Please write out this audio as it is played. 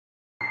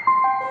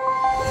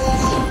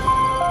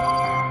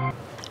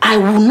I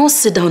will not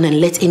sit down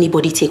and let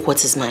anybody take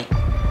what is mine.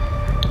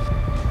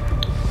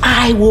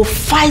 I will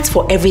fight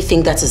for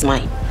everything that is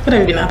mine. What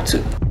have you been up to?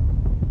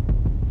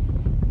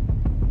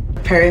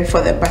 Preparing for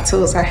the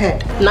battles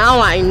ahead. Now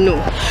I know.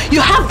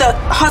 You have the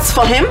hearts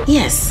for him?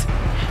 Yes.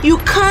 You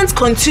can't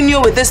continue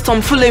with this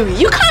tomfoolery.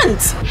 You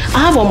can't. I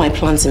have all my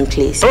plans in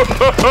place.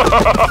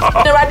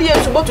 The radio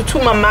is about to do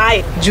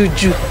my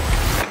juju.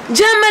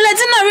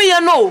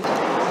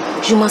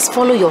 You must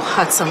follow your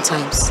heart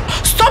sometimes.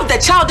 Stop the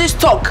childish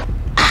talk.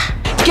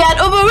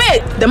 Get over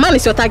it. The man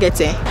is your target,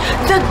 eh?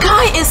 The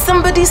guy is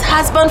somebody's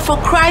husband, for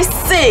Christ's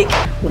sake.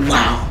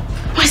 Wow.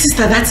 My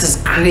sister, that is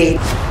great.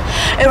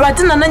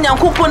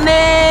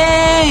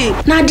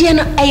 Nadia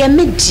no eye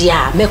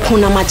media me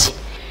kuna maji.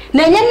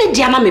 Na nya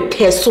media ma me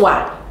peso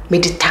a me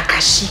di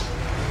takashi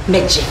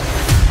meje.